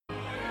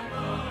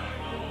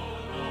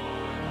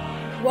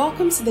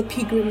Welcome to the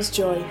Pilgrim's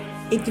Joy,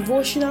 a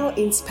devotional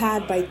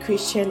inspired by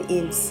Christian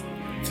hymns.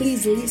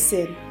 Please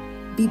listen,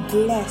 be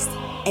blessed,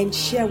 and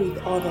share with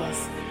others.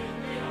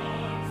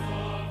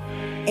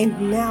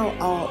 And now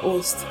our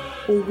host,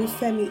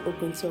 Owufemi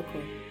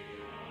Oguntoko.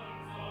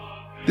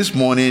 This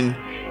morning,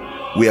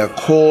 we are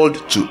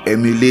called to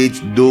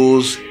emulate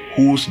those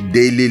whose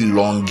daily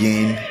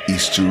longing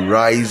is to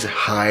rise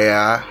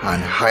higher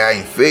and higher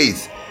in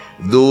faith,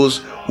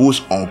 those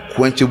whose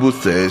unquenchable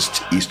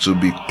thirst is to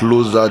be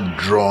closer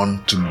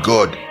drawn to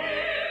God.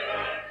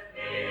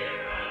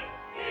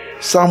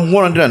 Psalm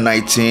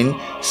 119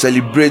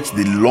 celebrates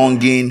the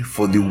longing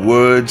for the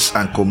words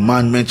and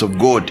commandments of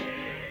God.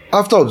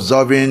 After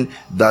observing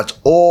that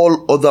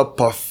all other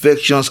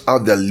perfections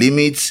have their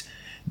limits,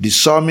 the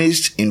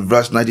psalmist in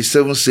verse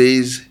 97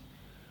 says,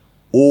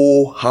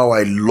 "Oh, how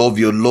I love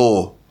your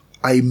law.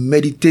 I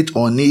meditate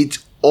on it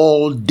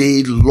all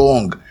day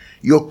long.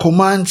 Your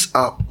commands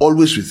are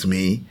always with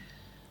me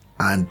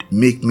and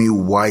make me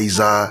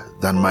wiser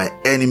than my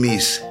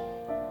enemies."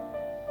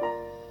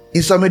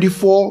 In Psalm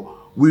 84,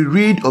 we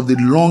read of the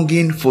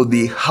longing for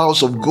the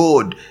house of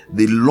God,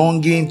 the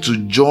longing to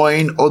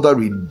join other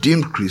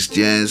redeemed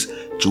Christians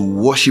to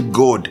worship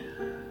God.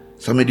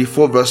 Psalm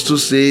 84 verse 2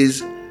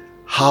 says,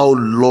 "How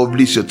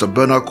lovely is your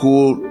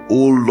tabernacle,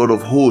 O Lord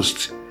of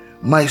hosts.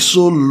 My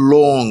soul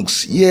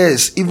longs,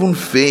 yes, even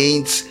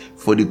faints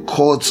for the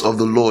courts of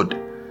the Lord.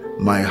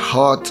 My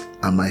heart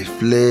and my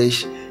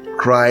flesh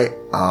cry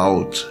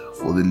out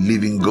for the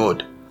living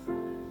God."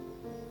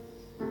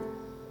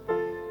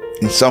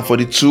 In Psalm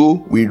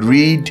 42, we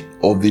read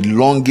of the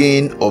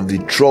longing of the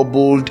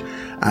troubled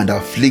and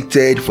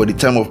afflicted for the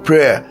time of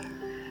prayer.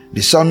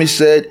 The psalmist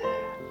said,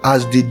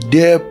 "As the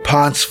deer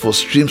pants for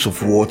streams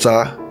of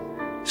water,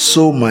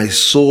 so my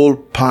soul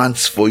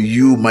pants for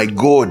you, my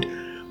God.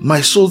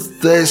 My soul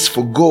thirsts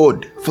for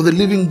God, for the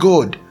living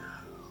God.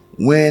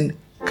 When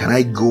can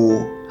I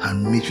go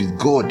and meet with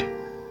God?"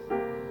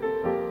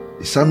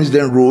 The psalmist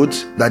then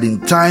wrote that in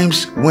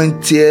times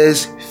when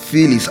tears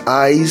fill his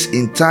eyes,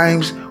 in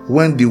times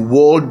when the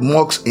world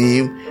mocks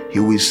him, he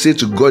will say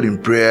to God in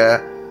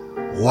prayer,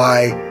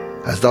 "Why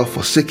hast thou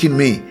forsaken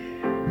me?"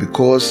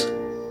 Because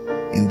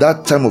in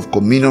that time of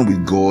communion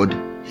with God,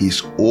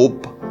 his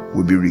hope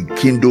will be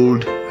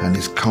rekindled and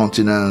his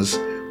countenance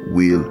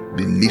will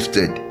be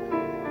lifted.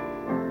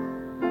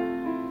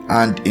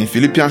 And in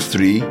Philippians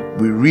 3,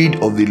 we read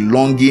of the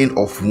longing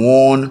of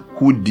one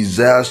who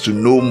desires to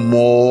know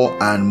more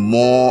and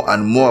more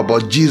and more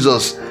about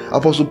Jesus.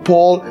 Apostle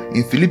Paul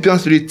in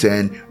Philippians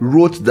 3:10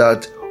 wrote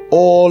that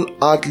all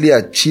earthly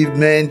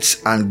achievements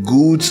and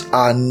goods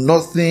are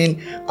nothing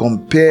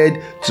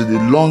compared to the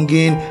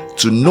longing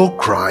to know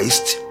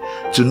Christ,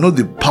 to know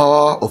the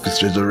power of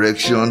his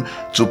resurrection,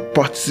 to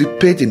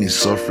participate in his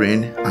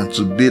suffering, and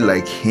to be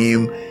like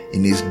him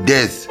in his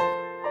death.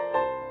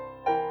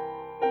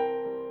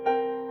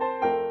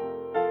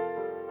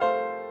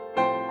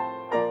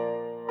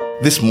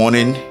 This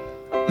morning,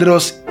 let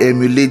us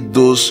emulate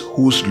those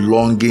whose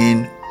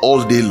longing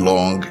all day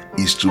long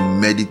is to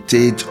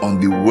meditate on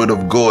the Word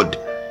of God.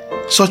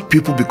 Such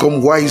people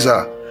become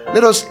wiser.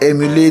 Let us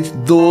emulate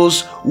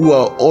those who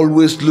are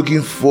always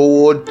looking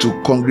forward to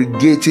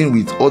congregating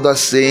with other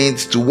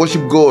saints to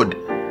worship God.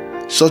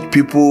 Such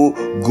people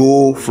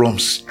go from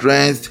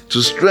strength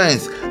to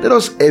strength. Let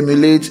us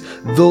emulate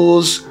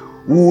those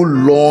who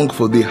long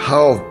for the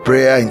hour of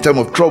prayer in time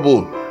of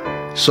trouble.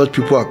 Such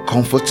people are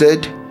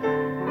comforted.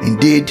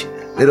 Indeed,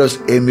 let us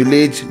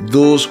emulate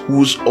those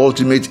whose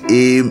ultimate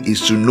aim is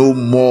to know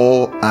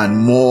more and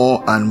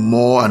more and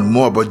more and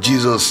more about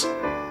Jesus.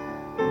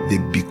 They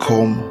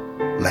become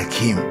like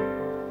him.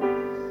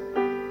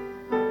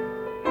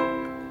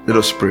 Let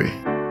us pray.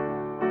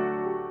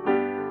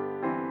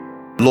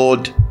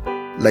 Lord,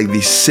 like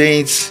the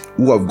saints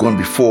who have gone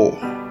before,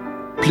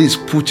 please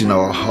put in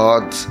our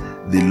hearts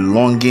the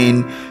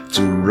longing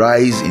to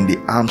rise in the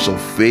arms of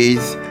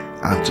faith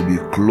and to be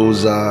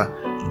closer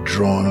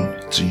drawn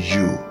to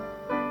you.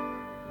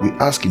 We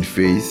ask in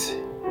faith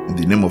in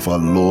the name of our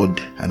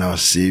Lord and our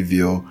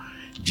Savior,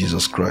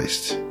 Jesus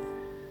Christ.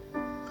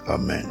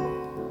 Amen.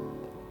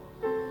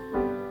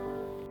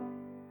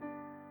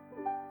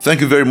 Thank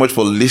you very much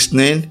for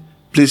listening.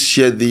 Please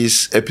share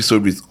this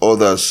episode with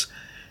others.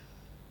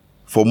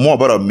 For more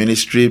about our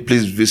ministry,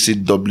 please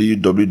visit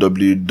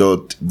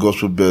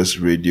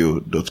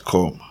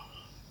www.gospelbellsradio.com.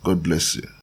 God bless you.